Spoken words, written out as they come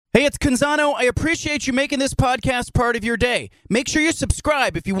Hey, it's Canzano. I appreciate you making this podcast part of your day. Make sure you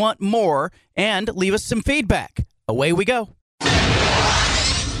subscribe if you want more and leave us some feedback. Away we go.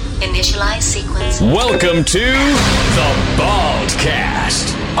 Initialize sequence. Welcome to The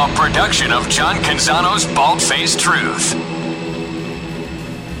Baldcast, a production of John Canzano's Bald-Faced Truth.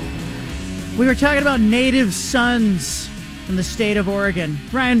 We were talking about native sons in the state of Oregon.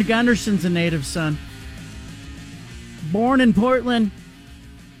 Ryan Gunderson's a native son. Born in Portland.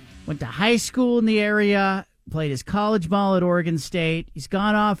 Went to high school in the area, played his college ball at Oregon State. He's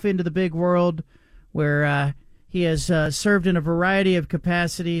gone off into the big world where he has served in a variety of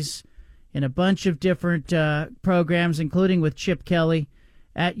capacities in a bunch of different programs, including with Chip Kelly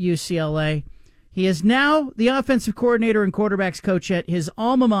at UCLA. He is now the offensive coordinator and quarterbacks coach at his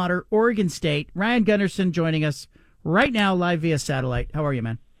alma mater, Oregon State. Ryan Gunderson joining us right now live via satellite. How are you,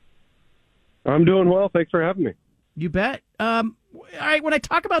 man? I'm doing well. Thanks for having me. You bet. All right, when I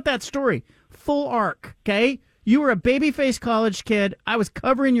talk about that story, full arc, okay? You were a babyface college kid. I was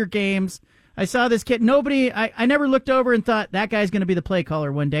covering your games. I saw this kid. I never looked over and thought that guy's going to be the play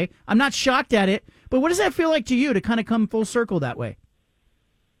caller one day. I'm not shocked at it, but what does that feel like to you to kind of come full circle that way?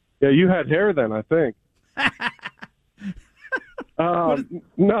 Yeah, you had hair then, I think.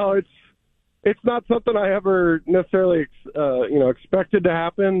 No, it's not something I ever necessarily expected to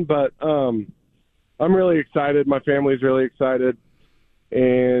happen, but I'm really excited. My family's really excited,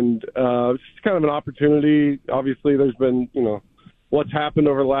 and it's just kind of an opportunity. Obviously, there's been what's happened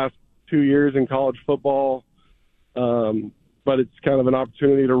over the last 2 years in college football, but it's kind of an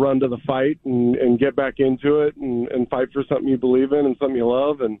opportunity to run to the fight and get back into it and fight for something you believe in and something you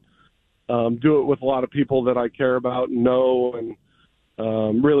love, and do it with a lot of people that I care about and know,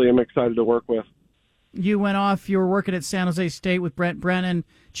 and really am excited to work with. You went off. You were working at San Jose State with Brent Brennan,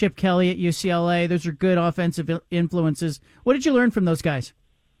 Chip Kelly at UCLA. Those are good offensive influences. What did you learn from those guys?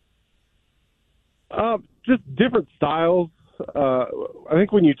 Just different styles. I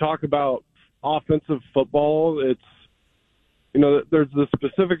think when you talk about offensive football, it's there's the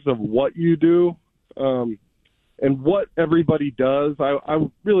specifics of what you do, and what everybody does. I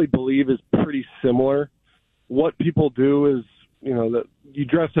really believe is pretty similar. What people do is that you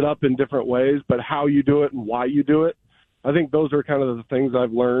dress it up in different ways, but how you do it and why you do it, I think those are kind of the things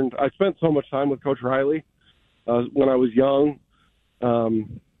I've learned. I spent so much time with Coach Riley when I was young,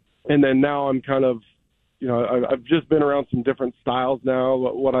 and then now I'm kind of, I've just been around some different styles now,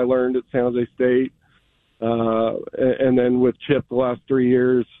 what I learned at San Jose State, and then with Chip the last 3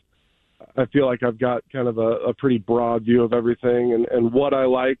 years, I feel like I've got kind of a pretty broad view of everything and what I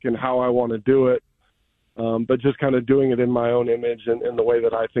like and how I want to do it. But just kind of doing it in my own image and in the way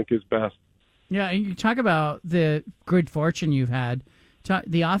that I think is best. Yeah, you talk about the good fortune you've had,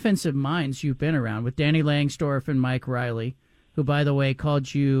 the offensive minds you've been around with Danny Langsdorff and Mike Riley, who, by the way,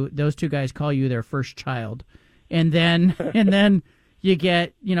 those two guys call you their first child. And then you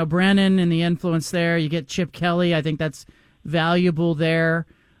get, Brennan and the influence there. You get Chip Kelly. I think that's valuable there.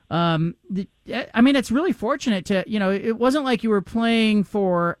 It's really fortunate to, it wasn't like you were playing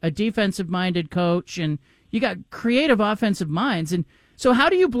for a defensive-minded coach and you got creative offensive minds. And so how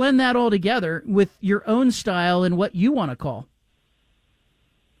do you blend that all together with your own style and what you want to call?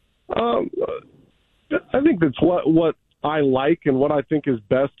 I think that's what I like and what I think is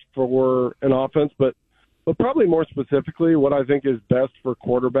best for an offense, but probably more specifically what I think is best for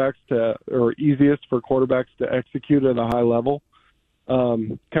quarterbacks or easiest for quarterbacks to execute at a high level.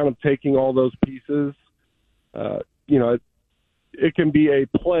 Kind of taking all those pieces, it can be a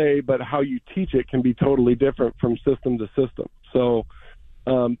play, but how you teach it can be totally different from system to system. So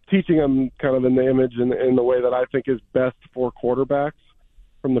teaching them kind of in the image and in the way that I think is best for quarterbacks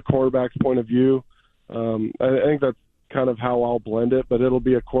from the quarterback's point of view, I think that's kind of how I'll blend it, but it'll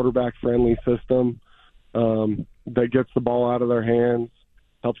be a quarterback-friendly system that gets the ball out of their hands,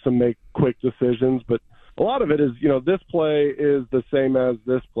 helps them make quick decisions, but a lot of it is, this play is the same as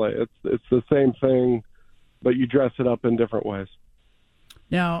this play. It's the same thing, but you dress it up in different ways.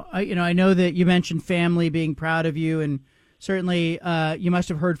 Now, I know that you mentioned family being proud of you, and certainly you must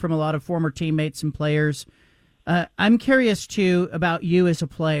have heard from a lot of former teammates and players. I'm curious, too, about you as a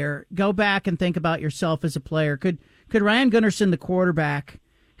player. Go back and think about yourself as a player. Could Ryan Gunderson, the quarterback,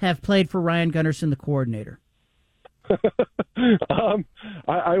 have played for Ryan Gunderson, the coordinator?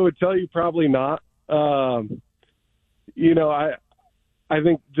 I would tell you probably not. I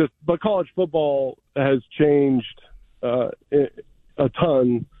think but college football has changed a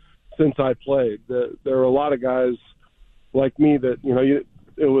ton since I played. There are a lot of guys like me that,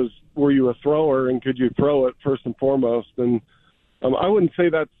 it was, were you a thrower and could you throw it first and foremost? And I wouldn't say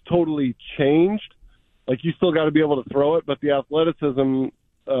that's totally changed. Like, you still got to be able to throw it, but the athleticism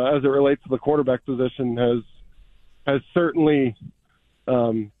as it relates to the quarterback position has certainly,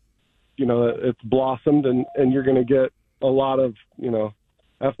 it's blossomed, and you're going to get a lot of,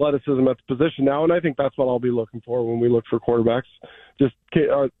 athleticism at the position now. And I think that's what I'll be looking for when we look for quarterbacks. Just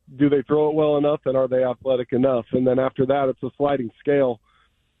do they throw it well enough, and are they athletic enough? And then after that, it's a sliding scale.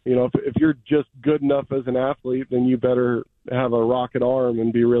 If you're just good enough as an athlete, then you better have a rocket arm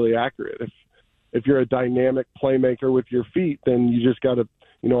and be really accurate. If you're a dynamic playmaker with your feet, then you just got to,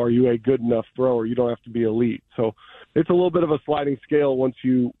 are you a good enough thrower? You don't have to be elite. So it's a little bit of a sliding scale once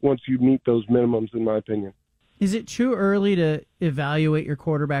you meet those minimums, in my opinion. Is it too early to evaluate your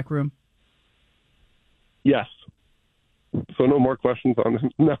quarterback room? Yes. So no more questions on them.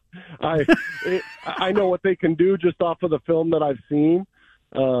 No, I know what they can do just off of the film that I've seen.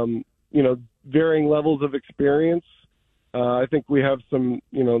 Varying levels of experience. I think we have some,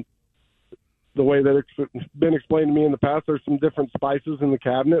 the way that it's been explained to me in the past, there's some different spices in the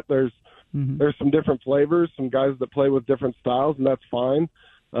cabinet. There's some different flavors, some guys that play with different styles, and that's fine.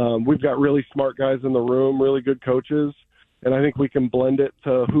 We've got really smart guys in the room, really good coaches, and I think we can blend it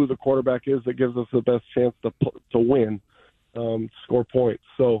to who the quarterback is that gives us the best chance to win, score points.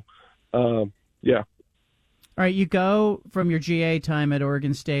 So, yeah. All right, you go from your GA time at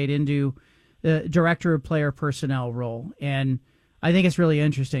Oregon State into the director of player personnel role, and I think it's really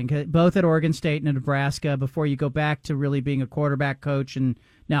interesting, 'cause both at Oregon State and Nebraska, before you go back to really being a quarterback coach and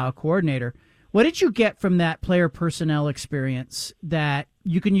now a coordinator. What did you get from that player personnel experience that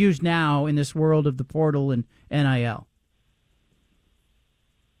you can use now in this world of the portal and NIL?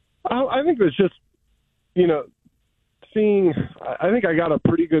 I think it was just, I think I got a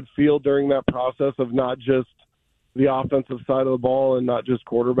pretty good feel during that process of not just the offensive side of the ball and not just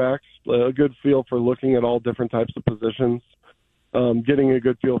quarterbacks, a good feel for looking at all different types of positions, getting a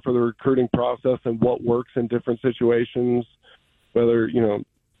good feel for the recruiting process and what works in different situations, whether,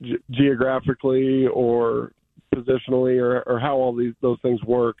 geographically or positionally or how all those things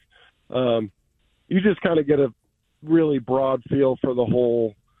work. You just kind of get a really broad feel for the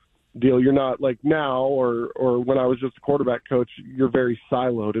whole deal. You're not like now or when I was just a quarterback coach, you're very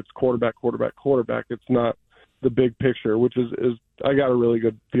siloed. It's quarterback. It's not the big picture, which is I got a really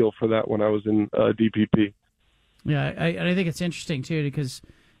good feel for that when I was in DPP. Yeah, I think it's interesting too, because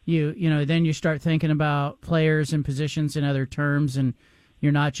then you start thinking about players and positions in other terms, and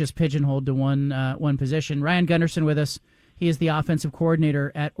you're not just pigeonholed to one position. Ryan Gunderson with us. He is the offensive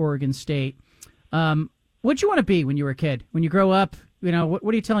coordinator at Oregon State. What'd you want to be when you were a kid? When you grow up, what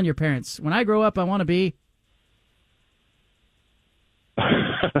are you telling your parents? When I grow up, I want to be.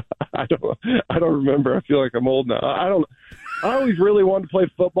 I don't remember. I feel like I'm old now. I always really wanted to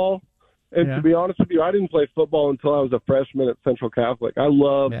play football. And to be honest with you, I didn't play football until I was a freshman at Central Catholic. I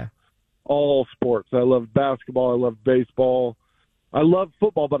loved all sports. I loved basketball. I loved baseball. I loved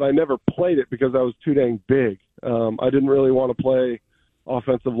football, but I never played it because I was too dang big. I didn't really want to play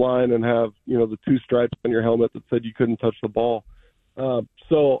offensive line and have, the two stripes on your helmet that said you couldn't touch the ball.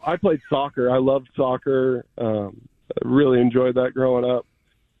 So I played soccer. I loved soccer. Really enjoyed that growing up.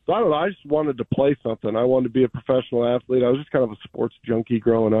 So I don't know. I just wanted to play something. I wanted to be a professional athlete. I was just kind of a sports junkie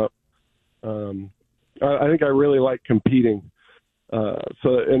growing up. I think I really like competing.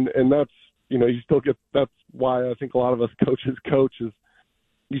 And that's, you still get, that's why I think a lot of us coaches is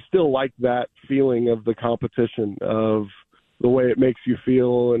you still like that feeling of the competition, of the way it makes you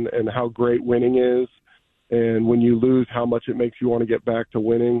feel and how great winning is. And when you lose, how much it makes you want to get back to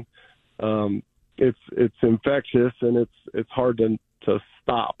winning. It's infectious, and it's hard to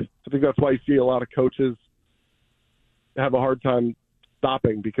stop. I think that's why you see a lot of coaches have a hard time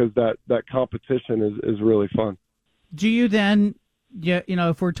stopping, because that competition is really fun. Do you then,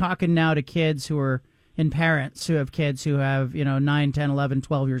 if we're talking now to kids who are, and parents who have kids who have, 9, 10, 11,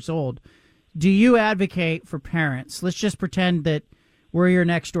 12 years old, do you advocate for parents? Let's just pretend that we're your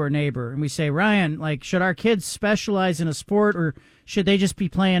next door neighbor and we say, Ryan, should our kids specialize in a sport, or should they just be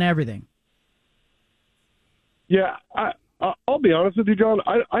playing everything? Yeah, I'll be honest with you, John.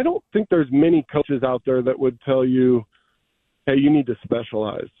 I don't think there's many coaches out there that would tell you, hey, you need to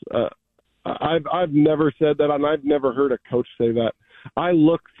specialize. I've never said that, and I've never heard a coach say that. I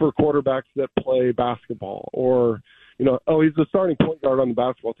look for quarterbacks that play basketball, or, he's the starting point guard on the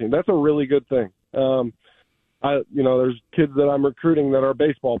basketball team. That's a really good thing. There's kids that I'm recruiting that are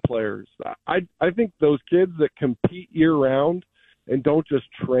baseball players. I think those kids that compete year round and don't just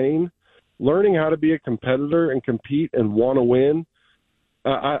train, learning how to be a competitor and compete and want to win.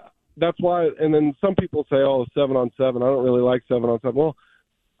 That's why. And then some people say, 7-on-7. I don't really like 7-on-7. Well,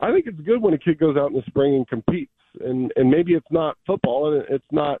 I think it's good when a kid goes out in the spring and competes, and maybe it's not football, and it's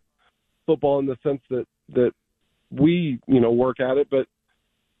not football in the sense that we, work at it, but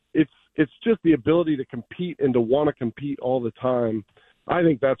it's just the ability to compete and to want to compete all the time. I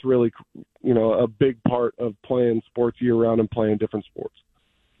think that's really, a big part of playing sports year round and playing different sports.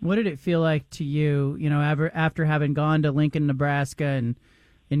 What did it feel like to you, after having gone to Lincoln, Nebraska, and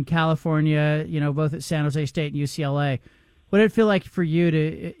in California, both at San Jose State and UCLA? What did it feel like for you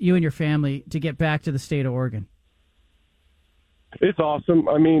and your family to get back to the state of Oregon? It's awesome.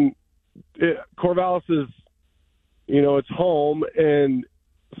 I mean, Corvallis is, it's home, and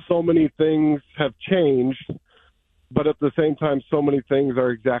so many things have changed, but at the same time, so many things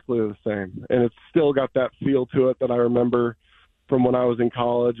are exactly the same. And it's still got that feel to it that I remember from when I was in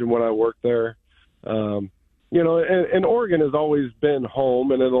college and when I worked there. And Oregon has always been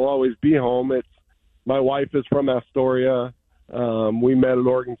home, and it'll always be home. My wife is from Astoria. We met at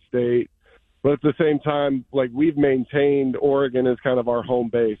Oregon State. But at the same time, we've maintained Oregon as kind of our home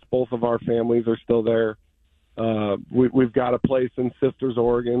base. Both of our families are still there. We've got a place in Sisters,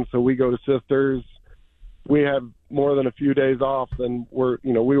 Oregon, so we go to Sisters. We have more than a few days off, then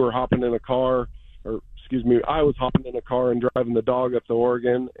we were hopping in a car, I was hopping in a car and driving the dog up to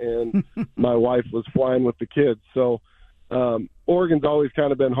Oregon, and my wife was flying with the kids. So Oregon's always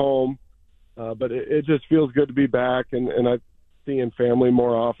kind of been home, but it just feels good to be back, and I'm seeing family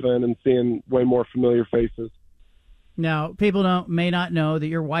more often and seeing way more familiar faces. Now, people may not know that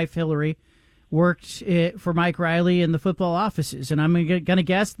your wife, Hillary, worked for Mike Riley in the football offices, and I'm going to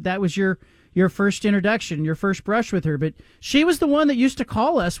guess that was your first introduction, your first brush with her. But she was the one that used to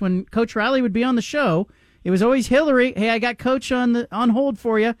call us when Coach Riley would be on the show. It was always Hillary. Hey, I got Coach on hold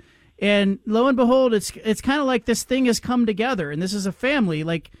for you. And lo and behold, it's kind of like this thing has come together, and this is a family.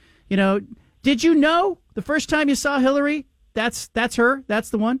 Did you know the first time you saw Hillary, that's her? That's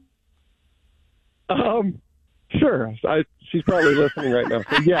the one? Sure. She's probably listening right now.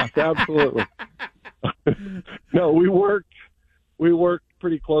 So yes, absolutely. No, we worked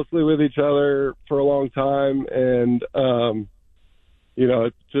pretty closely with each other for a long time, and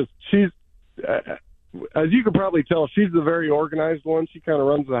it's just she's as you can probably tell, she's the very organized one. She kind of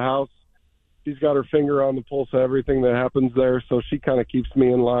runs the house. She's got her finger on the pulse of everything that happens there, so she kind of keeps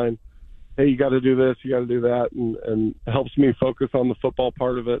me in line. Hey, you got to do this, you got to do that, and helps me focus on the football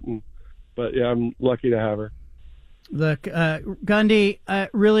part of it. But yeah, I'm lucky to have her. Look, Gundy,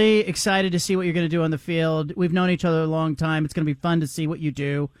 really excited to see what you're going to do on the field. We've known each other a long time. It's going to be fun to see what you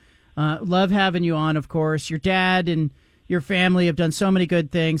do. Love having you on, of course. Your dad and your family have done so many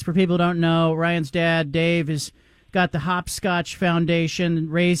good things. For people who don't know, Ryan's dad, Dave, has got the Hopscotch Foundation,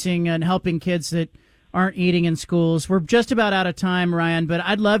 raising and helping kids that aren't eating in schools. We're just about out of time, Ryan, but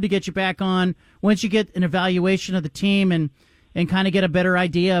I'd love to get you back on once you get an evaluation of the team and kind of get a better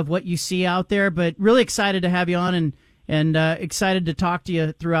idea of what you see out there. But really excited to have you on and excited to talk to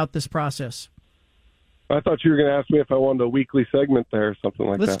you throughout this process. I thought you were going to ask me if I wanted a weekly segment there or something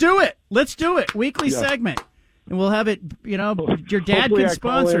like that. Let's do it. Weekly segment. And we'll have it, your dad Hopefully can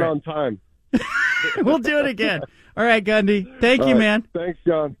sponsor I call in on time. We'll do it again. All right, Gundy. Thank you, man. Thanks,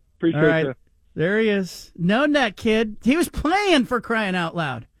 John. Appreciate All right. you. There he is. Known that kid. He was playing, for crying out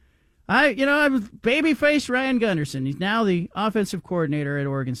loud. I was baby-faced Ryan Gunderson. He's now the offensive coordinator at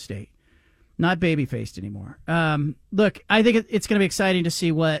Oregon State. Not baby-faced anymore. Look, I think it's going to be exciting to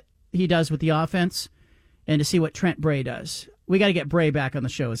see what he does with the offense and to see what Trent Bray does. We got to get Bray back on the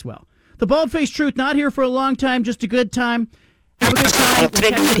show as well. The Bald-Faced Truth, not here for a long time, just a good time. Have a good time. We'll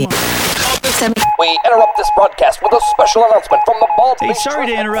catch you tomorrow. We interrupt this broadcast with a special announcement from the Bald-Faced Hey, sorry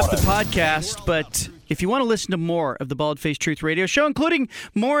Truth to interrupt the headquarters. podcast, but if you want to listen to more of the Bald-Faced Truth Radio Show, including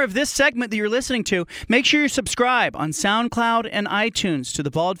more of this segment that you're listening to, make sure you subscribe on SoundCloud and iTunes to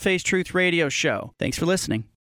the Bald-Faced Truth Radio Show. Thanks for listening.